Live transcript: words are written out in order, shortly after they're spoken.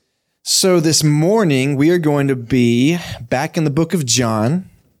So this morning, we are going to be back in the book of John.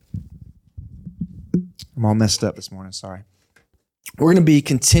 I'm all messed up this morning, sorry. We're going to be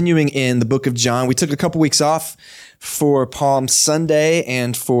continuing in the book of John. We took a couple weeks off for Palm Sunday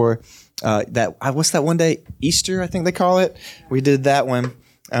and for what's that one day? Easter, I think they call it. We did that one.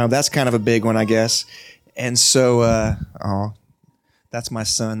 That's kind of a big one, I guess. And so, that's my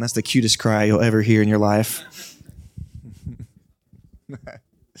son. That's the cutest cry you'll ever hear in your life.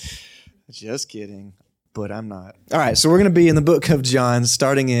 Just kidding, but I'm not. All right, so we're going to be in the book of John,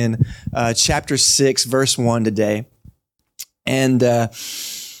 starting in chapter 6, verse 1 today. And I'm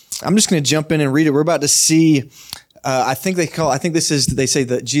just going to jump in and read it. We're about to see, they say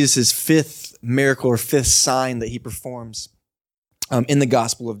that Jesus' fifth miracle or fifth sign that he performs in the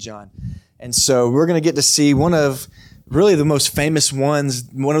Gospel of John. And so we're going to get to see one of really the most famous ones,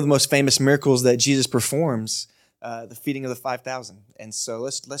 one of the most famous miracles that Jesus performs, the feeding of the 5,000. And so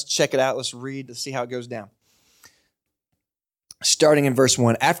let's check it out. Let's read to see how it goes down. Starting in verse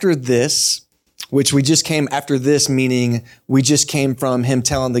 1. After this, meaning we just came from him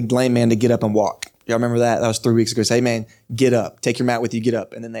telling the lame man to get up and walk. Y'all remember that? That was 3 weeks ago. Say, hey man, get up. Take your mat with you, get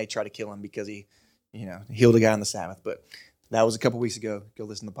up. And then they try to kill him because he, healed a guy on the Sabbath. But that was a couple weeks ago. Go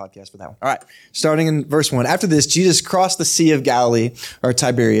listen to the podcast for that one. All right. Starting in verse 1. After this, Jesus crossed the Sea of Galilee, or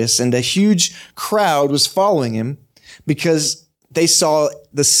Tiberias, and a huge crowd was following him because they saw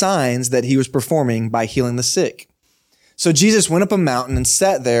the signs that he was performing by healing the sick. So Jesus went up a mountain and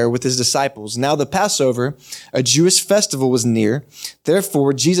sat there with his disciples. Now the Passover, a Jewish festival, was near.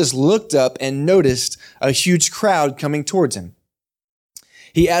 Therefore, Jesus looked up and noticed a huge crowd coming towards him.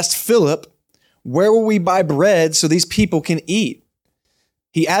 He asked Philip, "Where will we buy bread so these people can eat?"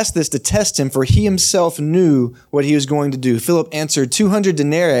 He asked this to test him, for he himself knew what he was going to do. Philip answered, 200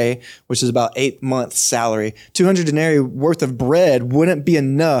 denarii, which is about 8 months' salary, 200 denarii worth of bread wouldn't be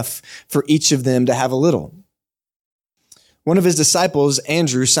enough for each of them to have a little. One of his disciples,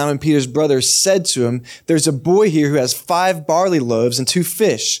 Andrew, Simon Peter's brother, said to him, "There's a boy here who has 5 barley loaves and 2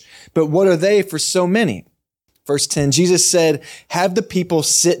 fish, but what are they for so many?" Verse 10, Jesus said, "Have the people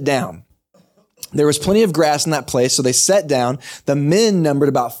sit down." There was plenty of grass in that place, so they sat down. The men numbered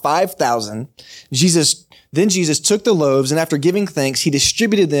about 5,000. Then Jesus took the loaves, and after giving thanks, he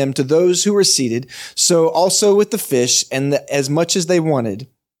distributed them to those who were seated, so also with the fish and as much as they wanted.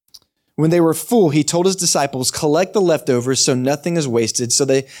 When they were full, he told his disciples, "Collect the leftovers so nothing is wasted." So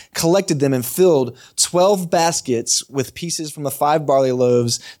they collected them and filled 12 baskets with pieces from the 5 barley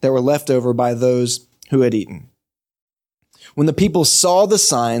loaves that were left over by those who had eaten. When the people saw the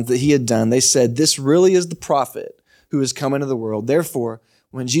signs that he had done, they said, "This really is the prophet who has come into the world." Therefore,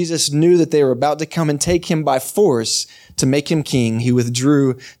 when Jesus knew that they were about to come and take him by force to make him king, he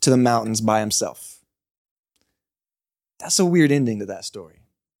withdrew to the mountains by himself. That's a weird ending to that story.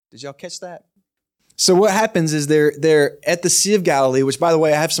 Did y'all catch that? So what happens is they're at the Sea of Galilee, which, by the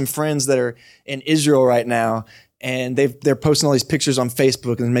way, I have some friends that are in Israel right now, and they're posting all these pictures on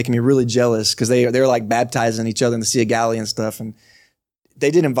Facebook and making me really jealous because they're like baptizing each other in the Sea of Galilee and stuff. And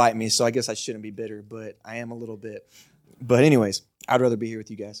they did invite me, so I guess I shouldn't be bitter, but I am a little bit. But anyways, I'd rather be here with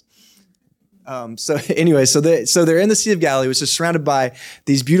you guys. So they're in the Sea of Galilee, which is surrounded by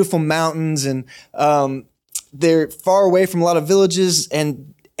these beautiful mountains, and they're far away from a lot of villages.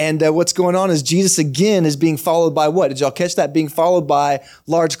 And what's going on is Jesus again is being followed by what? Did y'all catch that? Being followed by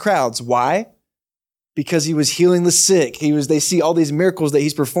large crowds. Why? Because he was healing the sick. They see all these miracles that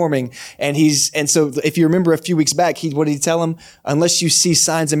he's performing. And so if you remember a few weeks back, what did he tell them? Unless you see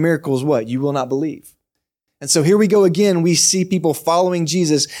signs and miracles, what? You will not believe. And so here we go again. We see people following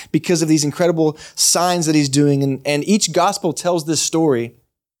Jesus because of these incredible signs that he's doing. And each gospel tells this story.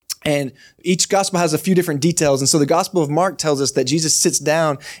 And each gospel has a few different details. And so the Gospel of Mark tells us that Jesus sits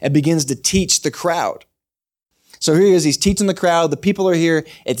down and begins to teach the crowd. So here he is, he's teaching the crowd. The people are here.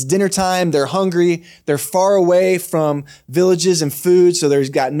 It's dinner time. They're hungry. They're far away from villages and food. So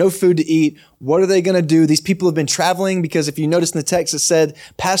there's got no food to eat. What are they going to do? These people have been traveling because if you notice in the text, it said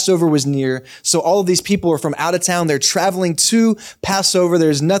Passover was near. So all of these people are from out of town. They're traveling to Passover.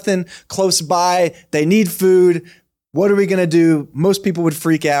 There's nothing close by. They need food. What are we going to do? Most people would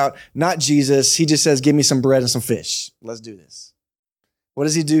freak out. Not Jesus. He just says, "Give me some bread and some fish. Let's do this." What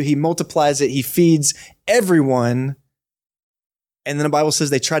does he do? He multiplies it. He feeds everyone. And then the Bible says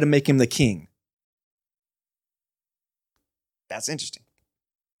they try to make him the king. That's interesting.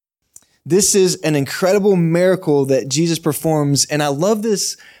 This is an incredible miracle that Jesus performs. And I love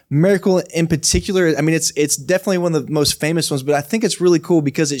this miracle in particular. I mean, it's definitely one of the most famous ones, but I think it's really cool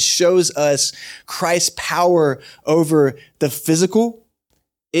because it shows us Christ's power over the physical.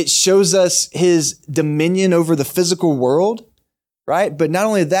 It shows us his dominion over the physical world. right? But not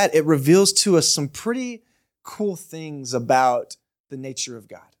only that, it reveals to us some pretty cool things about the nature of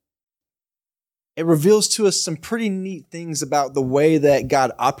God. It reveals to us some pretty neat things about the way that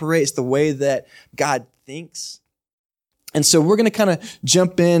God operates, the way that God thinks. And so we're going to kind of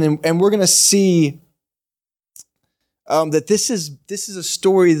jump in and we're going to see that this is a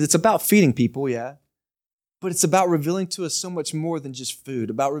story that's about feeding people, yeah. But it's about revealing to us so much more than just food,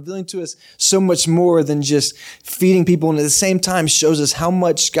 about revealing to us so much more than just feeding people. And at the same time shows us how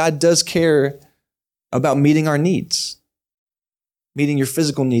much God does care about meeting our needs, meeting your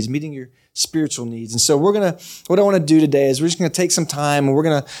physical needs, meeting your spiritual needs. And so what I want to do today is we're just going to take some time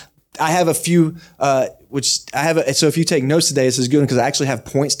and I have a few, so if you take notes today, this is good because I actually have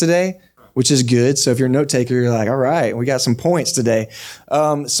points today, which is good. So if you're a note taker, you're like, all right, we got some points today.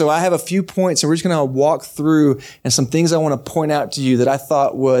 So I have a few points and we're just going to walk through and some things I want to point out to you that I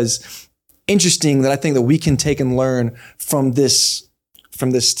thought was interesting that I think that we can take and learn from this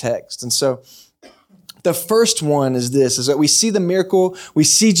text. And so the first one is that we see the miracle. We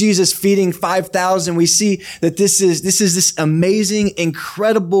see Jesus feeding 5,000. We see that this is this amazing,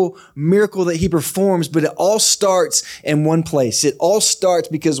 incredible miracle that he performs, but it all starts in one place. It all starts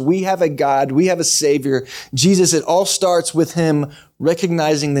because we have a God, we have a Savior, Jesus. It all starts with him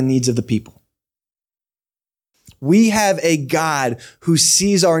recognizing the needs of the people. We have a God who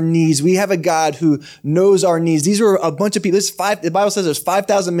sees our needs. We have a God who knows our needs. These were a bunch of people. The Bible says there's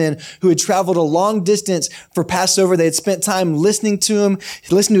 5,000 men who had traveled a long distance for Passover. They had spent time listening to him,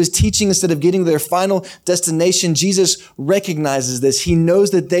 listening to his teaching instead of getting to their final destination. Jesus recognizes this. He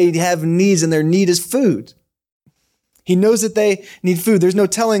knows that they have needs and their need is food. He knows that they need food. There's no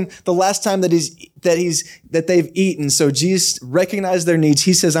telling the last time that they've eaten. So Jesus recognized their needs.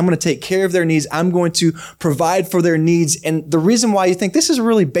 He says, I'm going to take care of their needs. I'm going to provide for their needs. And the reason why you think this is a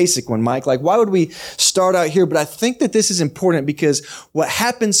really basic one, Mike, like why would we start out here? But I think that this is important because what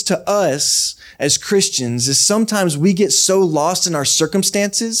happens to us as Christians is sometimes we get so lost in our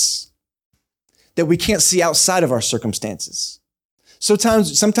circumstances that we can't see outside of our circumstances.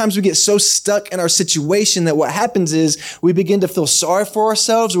 Sometimes we get so stuck in our situation that what happens is we begin to feel sorry for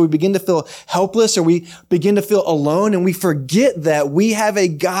ourselves, or we begin to feel helpless, or we begin to feel alone, and we forget that we have a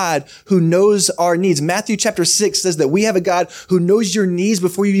God who knows our needs. Matthew chapter 6 says that we have a God who knows your needs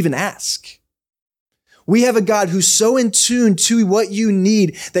before you even ask. We have a God who's so in tune to what you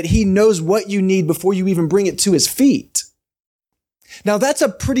need that he knows what you need before you even bring it to his feet. Now, that's a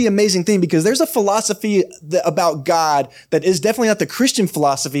pretty amazing thing because there's a philosophy about God that is definitely not the Christian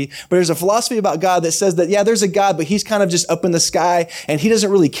philosophy, but there's a philosophy about God that says that, yeah, there's a God, but he's kind of just up in the sky and he doesn't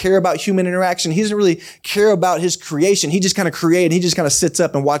really care about human interaction. He doesn't really care about his creation. He just kind of created. He just kind of sits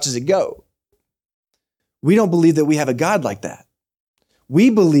up and watches it go. We don't believe that we have a God like that. We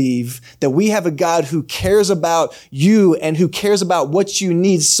believe that we have a God who cares about you and who cares about what you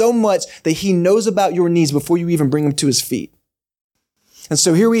need so much that he knows about your needs before you even bring them to his feet. And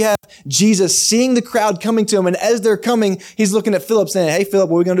so here we have Jesus seeing the crowd coming to him. And as they're coming, he's looking at Philip saying, hey, Philip,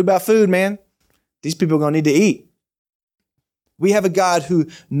 what are we going to do about food, man? These people are going to need to eat. We have a God who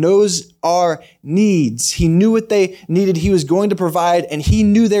knows our needs. He knew what they needed. He was going to provide, and he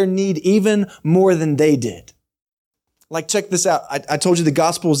knew their need even more than they did. Like, check this out. I told you the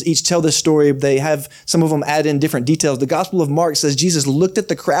Gospels each tell this story. They have, some of them add in different details. The Gospel of Mark says Jesus looked at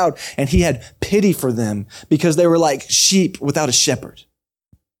the crowd and he had pity for them because they were like sheep without a shepherd.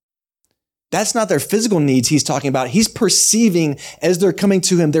 That's not their physical needs he's talking about. He's perceiving as they're coming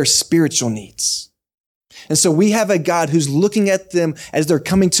to him their spiritual needs. And so we have a God who's looking at them as they're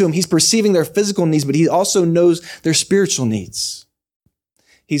coming to him. He's perceiving their physical needs, but he also knows their spiritual needs.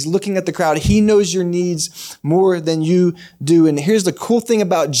 He's looking at the crowd. He knows your needs more than you do. And here's the cool thing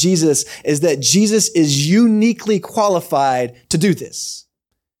about Jesus is that Jesus is uniquely qualified to do this.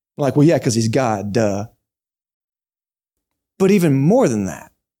 Like, well, yeah, because he's God, duh. But even more than that,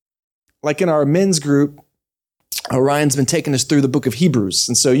 like in our men's group, Ryan's been taking us through the book of Hebrews.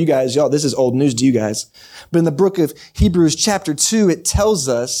 And so you guys, y'all, this is old news to you guys. But in the book of Hebrews chapter 2, it tells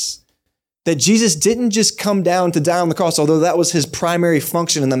us that Jesus didn't just come down to die on the cross, although that was his primary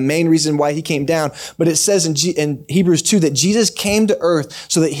function and the main reason why he came down. But it says in Hebrews 2 that Jesus came to earth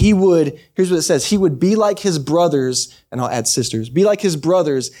so that he would, here's what it says, he would be like his brothers, and I'll add sisters, be like his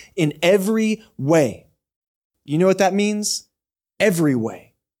brothers in every way. You know what that means? Every way.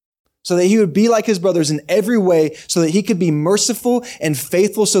 So that he would be like his brothers in every way, so that he could be merciful and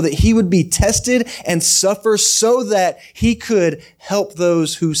faithful, so that he would be tested and suffer, so that he could help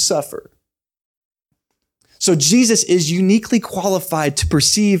those who suffer. So Jesus is uniquely qualified to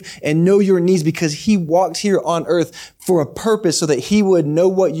perceive and know your needs because he walked here on earth for a purpose so that he would know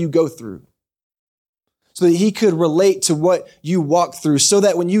what you go through. so that he could relate to what you walk through, so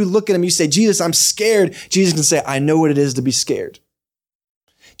that when you look at him, you say, Jesus, I'm scared. Jesus can say, I know what it is to be scared.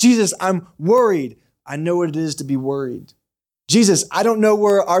 Jesus, I'm worried. I know what it is to be worried. Jesus, I don't know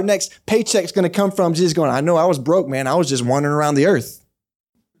where our next paycheck's going to come from. Jesus going, I know I was broke, man. I was just wandering around the earth.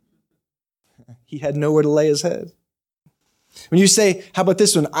 He had nowhere to lay his head. When you say, how about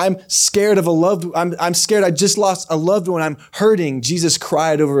this one? I'm scared of I'm scared I just lost a loved one. I'm hurting. Jesus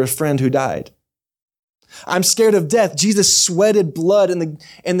cried over a friend who died. I'm scared of death. Jesus sweated blood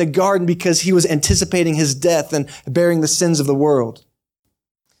in the garden because he was anticipating his death and bearing the sins of the world.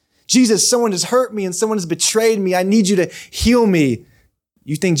 Jesus, someone has hurt me and someone has betrayed me. I need you to heal me.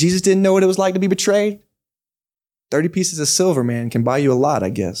 You think Jesus didn't know what it was like to be betrayed? 30 pieces of silver, man, can buy you a lot, I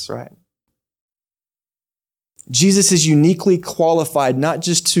guess, right? Jesus is uniquely qualified not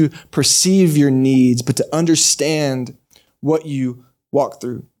just to perceive your needs, but to understand what you walk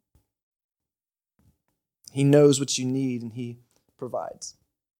through. He knows what you need and he provides.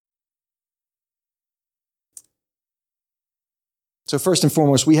 So first and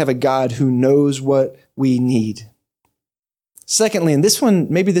foremost, we have a God who knows what we need. Secondly, and this one,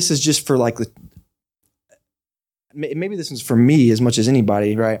 maybe this is just for maybe this is for me as much as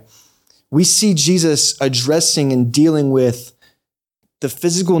anybody, right? We see Jesus addressing and dealing with the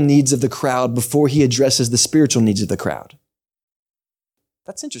physical needs of the crowd before he addresses the spiritual needs of the crowd.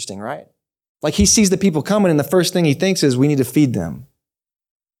 That's interesting, right? Like he sees the people coming and the first thing he thinks is we need to feed them.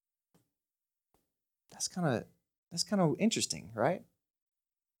 That's kind of interesting, right?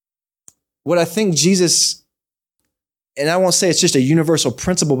 What I think Jesus, and I won't say it's just a universal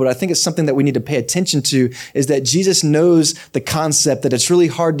principle, but I think it's something that we need to pay attention to, is that Jesus knows the concept that it's really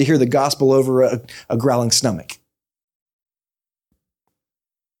hard to hear the gospel over a growling stomach.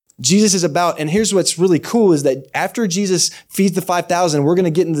 Jesus is about, and here's what's really cool, is that after Jesus feeds the 5,000, we're going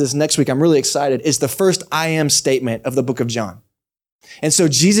to get into this next week. I'm really excited. It's the first I am statement of the book of John. And so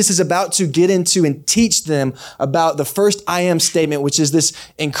Jesus is about to get into and teach them about the first I am statement, which is this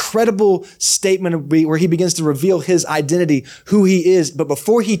incredible statement where he begins to reveal his identity, who he is. But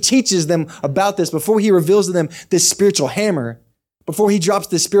before he teaches them about this, before he reveals to them this spiritual hammer, before he drops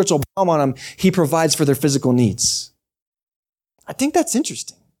this spiritual bomb on them, he provides for their physical needs. I think that's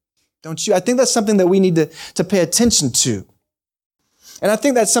interesting, don't you? I think that's something that we need to pay attention to. And I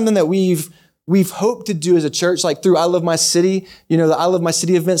think that's something that we've hoped to do as a church, like through I Love My City, the I Love My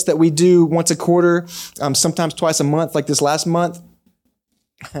City events that we do once a quarter, sometimes twice a month, like this last month,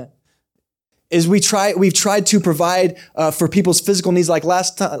 is we've tried to provide for people's physical needs. Like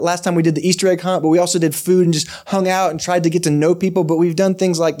last time we did the Easter egg hunt, but we also did food and just hung out and tried to get to know people. But we've done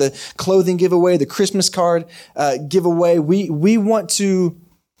things like the clothing giveaway, the Christmas card giveaway. We want to,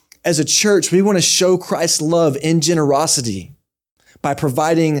 as a church, we want to show Christ's love in generosity by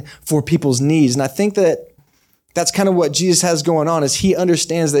providing for people's needs. And I think that that's kind of what Jesus has going on, is he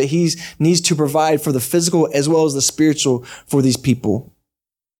understands that he needs to provide for the physical as well as the spiritual for these people.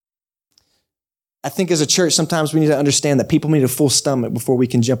 I think as a church, sometimes we need to understand that people need a full stomach before we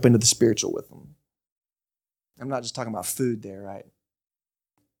can jump into the spiritual with them. I'm not just talking about food there, right?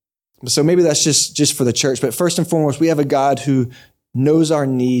 So maybe that's just for the church. But first and foremost, we have a God who knows our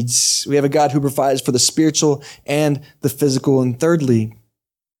needs. We have a God who provides for the spiritual and the physical. And thirdly,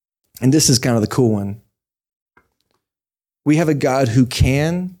 and this is kind of the cool one, we have a God who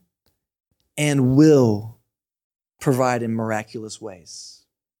can and will provide in miraculous ways.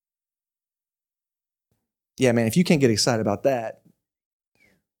 Yeah, man, if you can't get excited about that,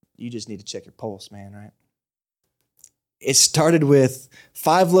 you just need to check your pulse, man, right? It started with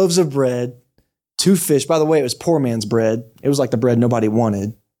 5 loaves of bread, 2 fish. By the way, it was poor man's bread. It was like the bread nobody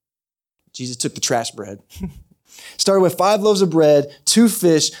wanted. Jesus took the trash bread. Started with 5 loaves of bread, 2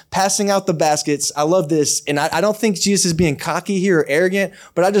 fish, passing out the baskets. I love this. And I don't think Jesus is being cocky here or arrogant,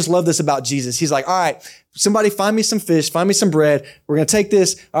 but I just love this about Jesus. He's like, all right, somebody find me some fish, find me some bread. We're going to take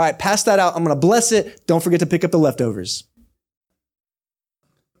this. All right, pass that out. I'm going to bless it. Don't forget to pick up the leftovers.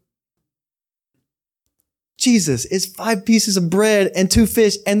 Jesus, it's 5 pieces of bread and 2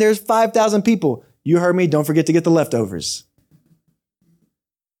 fish, and there's 5,000 people. You heard me. Don't forget to get the leftovers.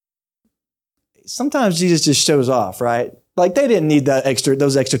 Sometimes Jesus just shows off, right? Like they didn't need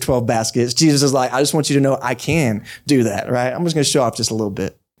those extra 12 baskets. Jesus is like, I just want you to know I can do that, right? I'm just going to show off just a little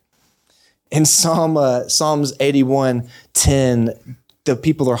bit. In Psalms 81:10, the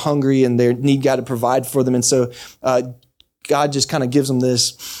people are hungry and they need God to provide for them. And so God God just kind of gives them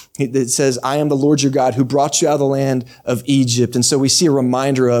this. It says, I am the Lord your God who brought you out of the land of Egypt. And so we see a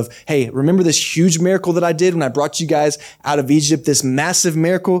reminder of, hey, remember this huge miracle that I did when I brought you guys out of Egypt, this massive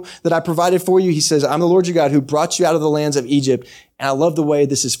miracle that I provided for you? He says, I'm the Lord your God who brought you out of the lands of Egypt. And I love the way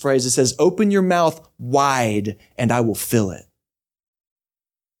this is phrased. It says, open your mouth wide and I will fill it.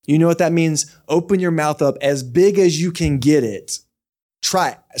 You know what that means? Open your mouth up as big as you can get it. Try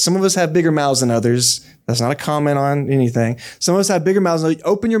it. Some of us have bigger mouths than others. That's not a comment on anything. Some of us have bigger mouths.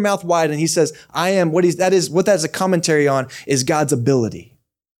 Open your mouth wide. And he says, what that's a commentary on is God's ability.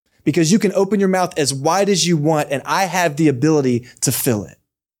 Because you can open your mouth as wide as you want, and I have the ability to fill it.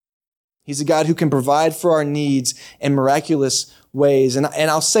 He's a God who can provide for our needs in miraculous ways. And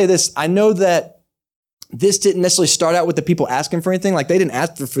I'll say this, I know that this didn't necessarily start out with the people asking for anything. Like they didn't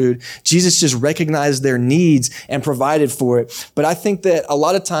ask for food. Jesus just recognized their needs and provided for it. But I think that a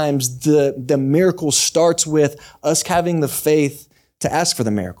lot of times the miracle starts with us having the faith to ask for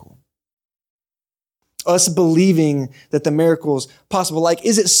the miracle. Us believing that the miracle is possible. Like,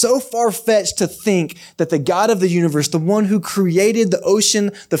 is it so far-fetched to think that the God of the universe, the one who created the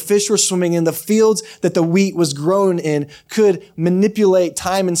ocean, the fish were swimming in, the fields that the wheat was grown in, could manipulate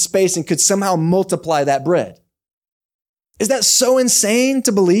time and space and could somehow multiply that bread? Is that so insane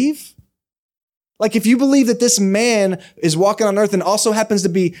to believe? Like, if you believe that this man is walking on earth and also happens to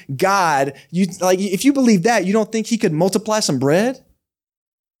be God, if you believe that, you don't think he could multiply some bread?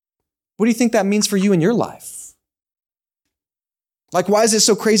 What do you think that means for you in your life? Like, why is it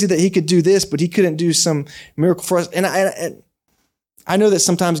so crazy that he could do this, but he couldn't do some miracle for us? And I know that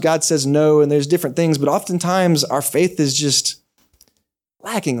sometimes God says no, and there's different things, but oftentimes our faith is just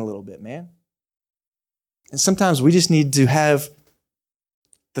lacking a little bit, man. And sometimes we just need to have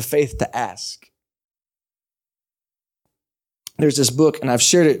the faith to ask. There's this book, and I've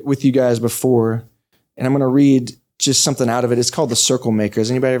shared it with you guys before, and I'm going to read just something out of it. It's called The Circle Maker.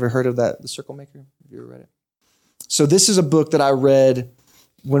 Has anybody ever heard of that? The Circle Maker? Have you ever read it? So this is a book that I read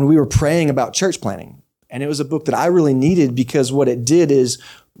when we were praying about church planting. And it was a book that I really needed because what it did is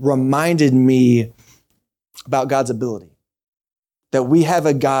reminded me about God's ability. That we have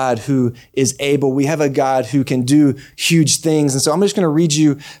a God who is able. We have a God who can do huge things. And so I'm just going to read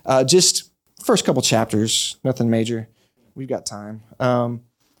you just the first couple chapters. Nothing major. We've got time.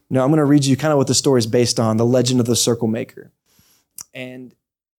 No, I'm going to read you kind of what the story is based on, the legend of the Circle Maker. And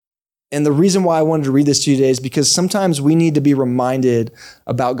the reason why I wanted to read this to you today is because sometimes we need to be reminded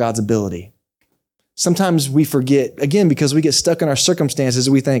about God's ability. Sometimes we forget, again, because we get stuck in our circumstances,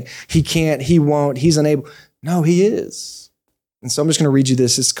 we think he can't, he won't, he's unable. No, he is. And so I'm just going to read you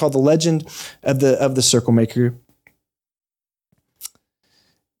this. It's called The Legend of the Circle Maker. It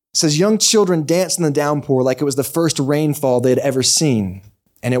says, young children danced in the downpour like it was the first rainfall they had ever seen.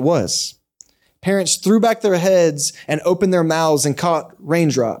 And it was. Parents threw back their heads and opened their mouths and caught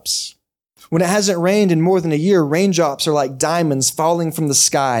raindrops. When it hasn't rained in more than a year, raindrops are like diamonds falling from the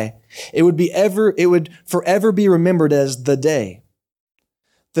sky. It would forever be remembered as the day.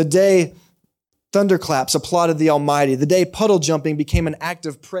 The day thunderclaps applauded the Almighty. The day puddle jumping became an act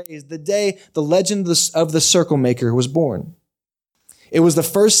of praise. The day the legend of the Circle Maker was born. It was the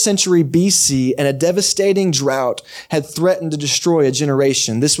 1st century BC, and a devastating drought had threatened to destroy a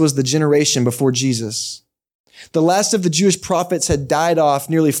generation. This was the generation before Jesus. The last of the Jewish prophets had died off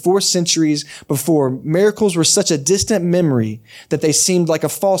nearly 4 centuries before. Miracles were such a distant memory that they seemed like a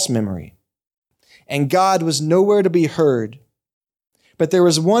false memory. And God was nowhere to be heard. But there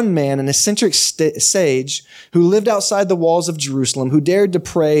was one man, an eccentric sage, who lived outside the walls of Jerusalem, who dared to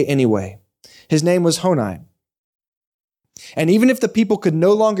pray anyway. His name was Honi. And even if the people could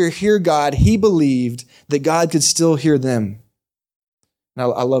no longer hear God, he believed that God could still hear them.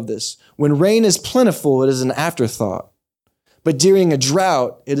 Now, I love this. When rain is plentiful, it is an afterthought. But during a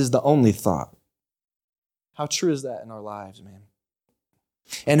drought, it is the only thought. How true is that in our lives, man?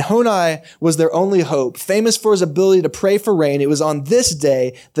 And Honi was their only hope. Famous for his ability to pray for rain, it was on this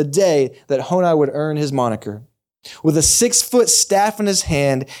day, the day that Honi would earn his moniker. With a 6-foot staff in his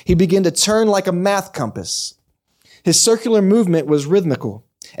hand, he began to turn like a math compass. His circular movement was rhythmical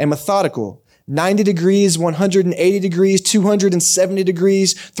and methodical. 90 degrees, 180 degrees, 270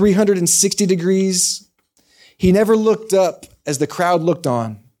 degrees, 360 degrees. He never looked up as the crowd looked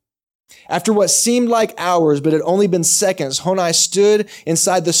on. After what seemed like hours, but had only been seconds, Honi stood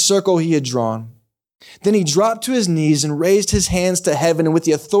inside the circle he had drawn. Then he dropped to his knees and raised his hands to heaven, and with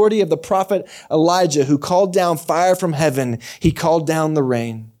the authority of the prophet Elijah, who called down fire from heaven, he called down the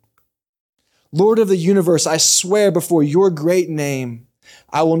rain. Lord of the universe, I swear before your great name,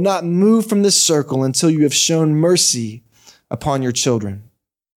 I will not move from this circle until you have shown mercy upon your children.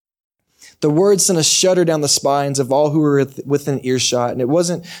 The words sent a shudder down the spines of all who were within earshot. And it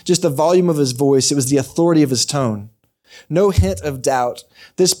wasn't just the volume of his voice, it was the authority of his tone. No hint of doubt.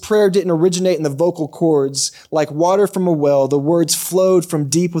 This prayer didn't originate in the vocal cords. Like water from a well, the words flowed from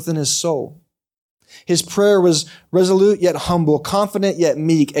deep within his soul. His prayer was resolute yet humble, confident yet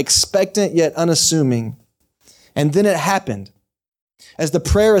meek, expectant yet unassuming. And then it happened. As the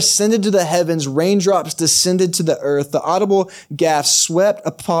prayer ascended to the heavens, raindrops descended to the earth. The audible gasp swept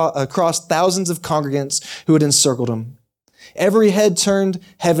across thousands of congregants who had encircled him. Every head turned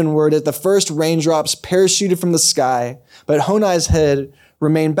heavenward as the first raindrops parachuted from the sky, but Honai's head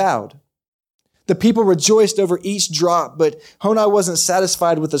remained bowed. The people rejoiced over each drop, but Honai wasn't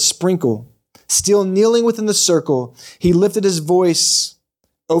satisfied with a sprinkle. Still kneeling within the circle, he lifted his voice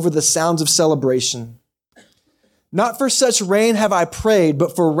over the sounds of celebration. Not for such rain have I prayed,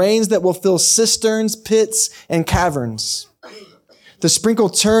 but for rains that will fill cisterns, pits, and caverns. The sprinkle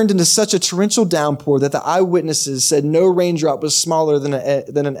turned into such a torrential downpour that the eyewitnesses said no raindrop was smaller than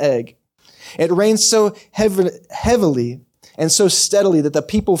an egg. It rained so heavily and so steadily that the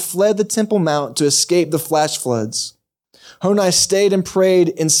people fled the Temple Mount to escape the flash floods. Honai stayed and prayed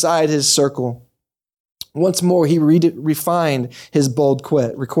inside his circle. Once more, he refined his bold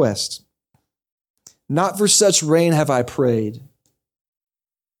request. Not for such rain have I prayed,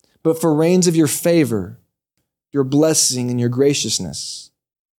 but for rains of your favor, your blessing, and your graciousness.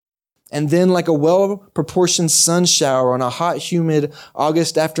 And then, like a well-proportioned sun shower on a hot, humid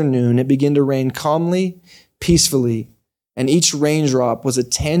August afternoon, it began to rain calmly, peacefully, and each raindrop was a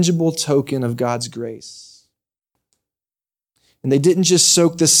tangible token of God's grace. And they didn't just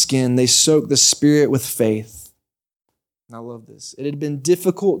soak the skin, they soaked the spirit with faith. And I love this. It had been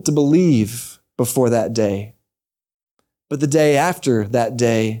difficult to believe before that day, but the day after that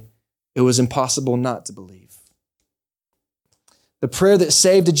day, it was impossible not to believe. The prayer that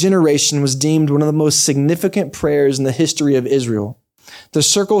saved a generation was deemed one of the most significant prayers in the history of Israel. The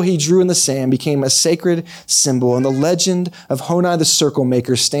circle he drew in the sand became a sacred symbol, and the legend of Honai the circle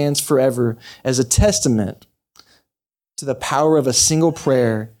maker stands forever as a testament to the power of a single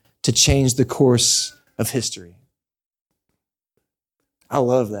prayer to change the course of history. I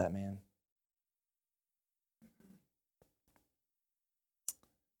love that, man.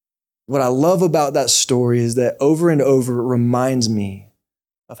 What I love about that story is that over and over it reminds me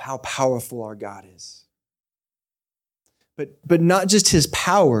of how powerful our God is. But not just his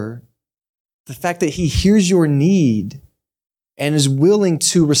power, the fact that he hears your need and is willing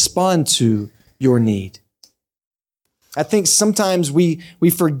to respond to your need. I think sometimes we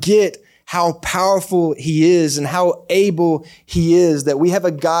forget how powerful he is and how able he is, that we have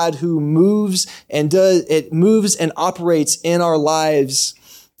a God who moves and operates in our lives.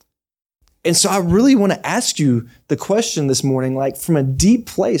 And so I really want to ask you the question this morning, like from a deep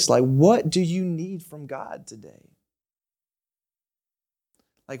place, like what do you need from God today?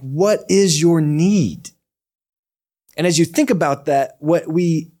 Like what is your need? And as you think about that, what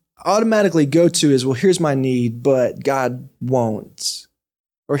we automatically go to is, well, here's my need, but God won't.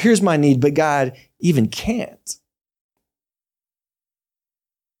 Or here's my need, but God even can't.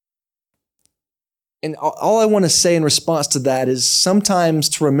 And all I want to say in response to that is sometimes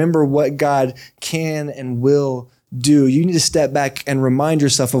to remember what God can and will do, you need to step back and remind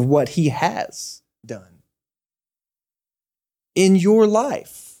yourself of what he has done in your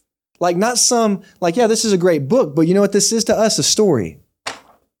life. Like not some, like, yeah, this is a great book, but you know what this is to us? A story.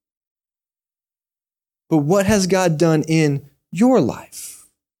 But what has God done in your life?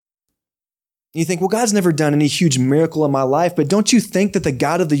 You think, well, God's never done any huge miracle in my life, but don't you think that the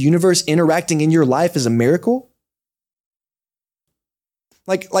God of the universe interacting in your life is a miracle?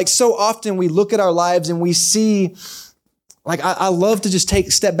 Like so often we look at our lives and we see, like I love to just take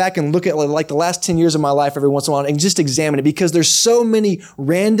a step back and look at like the last 10 years of my life every once in a while and just examine it, because there's so many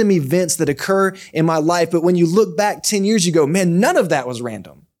random events that occur in my life. But when you look back 10 years, you go, man, none of that was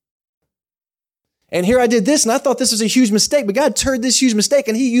random. And here I did this, and I thought this was a huge mistake, but God turned this huge mistake,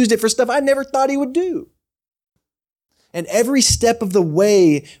 and he used it for stuff I never thought he would do. And every step of the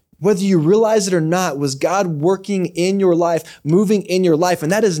way, whether you realize it or not, was God working in your life, moving in your life,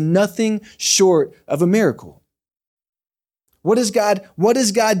 and that is nothing short of a miracle. What has God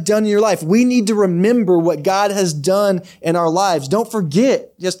done in your life? We need to remember what God has done in our lives. Don't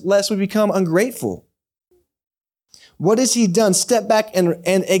forget, just lest we become ungrateful. What has he done? Step back and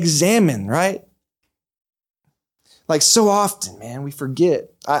examine, right? Like so often, man, we forget.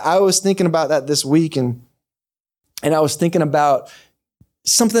 I was thinking about that this week, and I was thinking about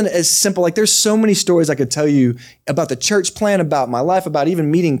something as simple. Like there's so many stories I could tell you about the church plan, about my life, about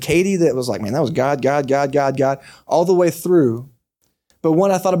even meeting Katie, that was like, man, that was God, all the way through. But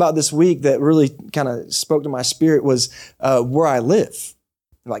one I thought about this week that really kind of spoke to my spirit was where I live.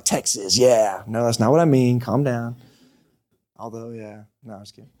 Like Texas, yeah. No, that's not what I mean. Calm down. Although, yeah. No, I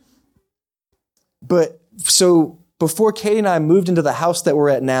was kidding. But so before Katie and I moved into the house that we're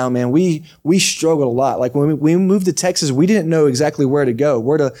at now, man, we struggled a lot. Like when we moved to Texas, we didn't know exactly where to go,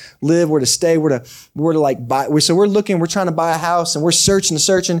 where to live, where to stay, where to like buy. So we're trying to buy a house and we're searching.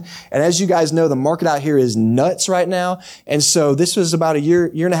 And as you guys know, the market out here is nuts right now. And so this was about a year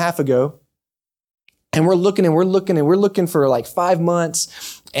and a half ago. And we're looking for like 5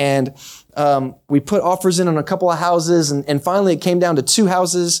 months. And we put offers in on a couple of houses. And finally it came down to 2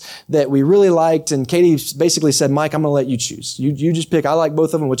 houses that we really liked. And Katie basically said, Mike, I'm going to let you choose. You just pick. I like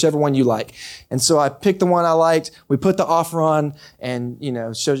both of them, whichever one you like. And so I picked the one I liked. We put the offer on and,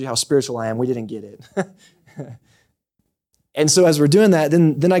 it shows you how spiritual I am. We didn't get it. And so as we're doing that,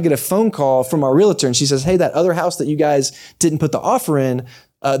 then I get a phone call from our realtor and she says, hey, that other house that you guys didn't put the offer in,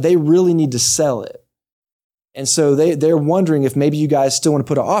 they really need to sell it. And so they're wondering if maybe you guys still want to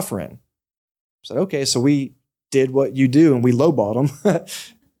put an offer in. I said, okay, so we did what you do and we lowballed them.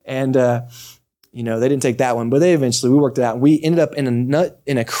 And, they didn't take that one, but we worked it out. And we ended up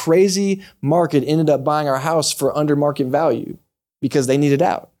in a crazy market, ended up buying our house for under market value because they needed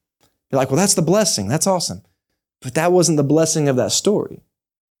out. They're like, well, that's the blessing. That's awesome. But that wasn't the blessing of that story.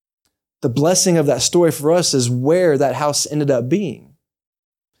 The blessing of that story for us is where that house ended up being.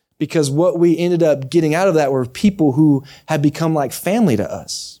 Because what we ended up getting out of that were people who had become like family to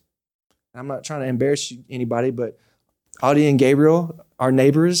us. I'm not trying to embarrass anybody, but Audie and Gabriel, our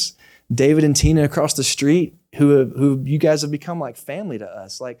neighbors, David and Tina across the street, who you guys have become like family to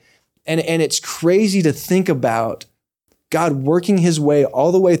us. And it's crazy to think about God working his way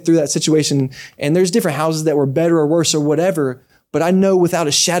all the way through that situation. And there's different houses that were better or worse or whatever. But I know without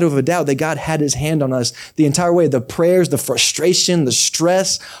a shadow of a doubt that God had his hand on us the entire way. The prayers, the frustration, the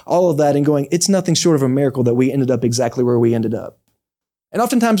stress, all of that, and going, it's nothing short of a miracle that we ended up exactly where we ended up. And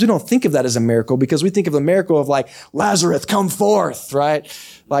oftentimes we don't think of that as a miracle because we think of the miracle of like, Lazarus, come forth, right?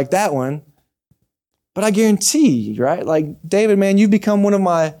 Like that one. But I guarantee you, right? Like, David, man, you've become one of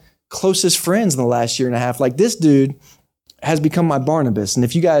my closest friends in the last year and a half. Like, this dude has become my Barnabas. And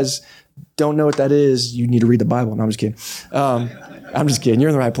if you guys don't know what that is, you need to read the Bible. No, I'm just kidding. I'm just kidding. You're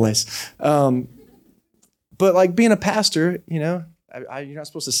in the right place. But like being a pastor, you're not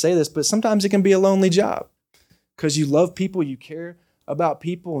supposed to say this, but sometimes it can be a lonely job because you love people, you care about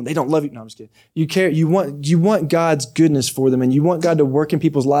people, and they don't love you. No, I'm just kidding. You care. You want God's goodness for them, and you want God to work in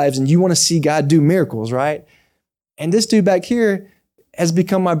people's lives, and you want to see God do miracles, right? And this dude back here has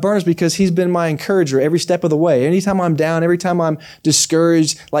become my Barnabas because he's been my encourager every step of the way. Anytime I'm down, every time I'm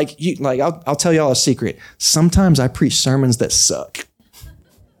discouraged, I'll tell y'all a secret. Sometimes I preach sermons that suck.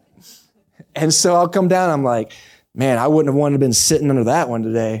 And so I'll come down, I'm like, man, I wouldn't have wanted to have been sitting under that one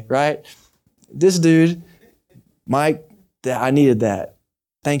today, right? This dude, Mike, I needed that.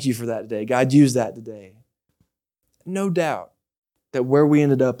 Thank you for that today. God used that today. No doubt that where we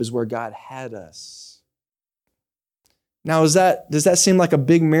ended up is where God had us. Now, does that seem like a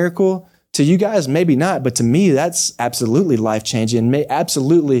big miracle to you guys? Maybe not, but to me, that's absolutely life-changing and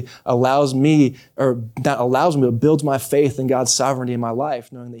absolutely allows me, or not allows me, but builds my faith in God's sovereignty in my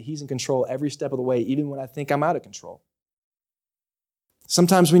life, knowing that he's in control every step of the way, even when I think I'm out of control.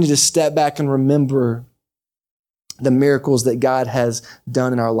 Sometimes we need to step back and remember the miracles that God has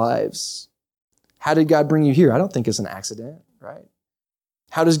done in our lives. How did God bring you here? I don't think it's an accident, right?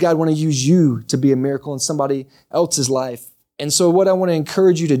 How does God want to use you to be a miracle in somebody else's life? And so what I want to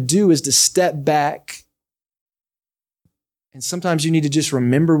encourage you to do is to step back. And sometimes you need to just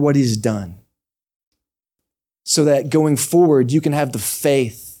remember what he's done so that going forward, you can have the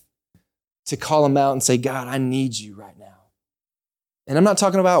faith to call him out and say, God, I need you right now. And I'm not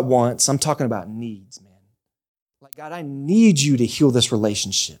talking about wants. I'm talking about needs, man. Like, God, I need you to heal this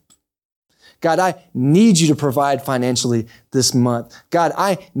relationship. God, I need you to provide financially this month. God,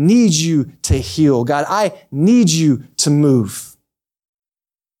 I need you to heal. God, I need you to move.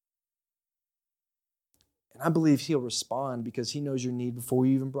 And I believe he'll respond because he knows your need before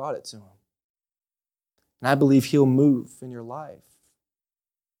you even brought it to him. And I believe he'll move in your life.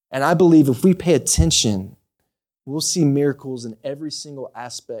 And I believe if we pay attention, we'll see miracles in every single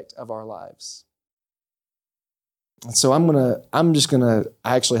aspect of our lives. And so I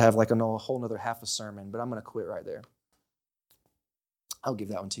actually have like a whole nother half a sermon, but I'm going to quit right there. I'll give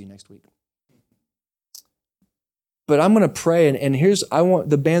that one to you next week. But I'm going to pray, and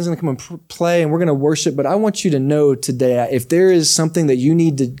the band's going to come and play, and we're going to worship, but I want you to know today, if there is something that you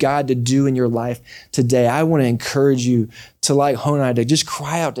need God to do in your life today, I want to encourage you to, like Honai, to just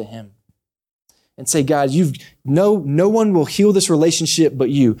cry out to him and say, God, no one will heal this relationship but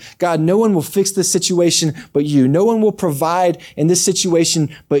you. God, no one will fix this situation but you. No one will provide in this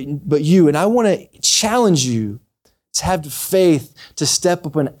situation but you. And I want to challenge you to have the faith to step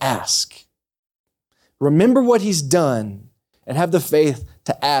up and ask. Remember what he's done and have the faith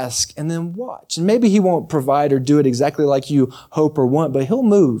to ask and then watch. And maybe he won't provide or do it exactly like you hope or want, but he'll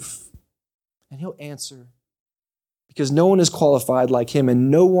move and he'll answer. Because no one is qualified like him,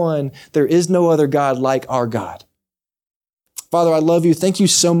 and there is no other God like our God. Father, I love you. Thank you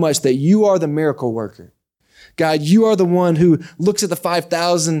so much that you are the miracle worker. God, you are the one who looks at the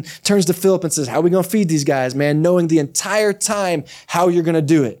 5,000, turns to Philip and says, how are we going to feed these guys, man? Knowing the entire time how you're going to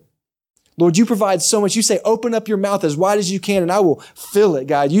do it. Lord, you provide so much. You say, open up your mouth as wide as you can, and I will fill it,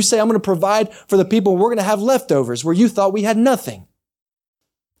 God. You say, I'm going to provide for the people, and we're going to have leftovers where you thought we had nothing.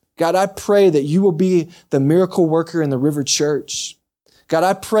 God, I pray that you will be the miracle worker in the River Church. God,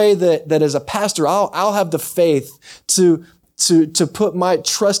 I pray that as a pastor, I'll have the faith to put my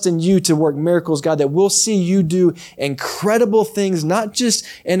trust in you to work miracles, God, that we'll see you do incredible things, not just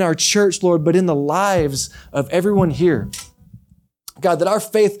in our church, Lord, but in the lives of everyone here. God, that our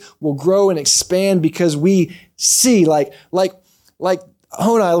faith will grow and expand because we see like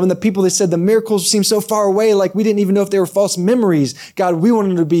Honi, when the people that said the miracles seem so far away, like we didn't even know if they were false memories. God, we want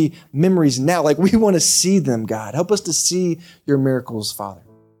them to be memories now. Like we want to see them, God. Help us to see your miracles, Father.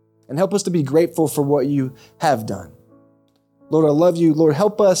 And help us to be grateful for what you have done. Lord, I love you. Lord,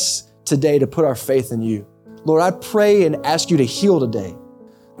 help us today to put our faith in you. Lord, I pray and ask you to heal today.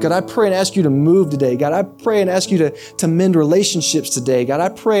 God, I pray and ask you to move today. God, I pray and ask you to mend relationships today. God, I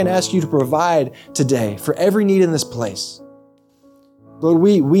pray and ask you to provide today for every need in this place. Lord,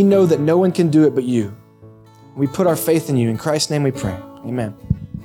 we know that no one can do it but you. We put our faith in you. In Christ's name we pray. Amen.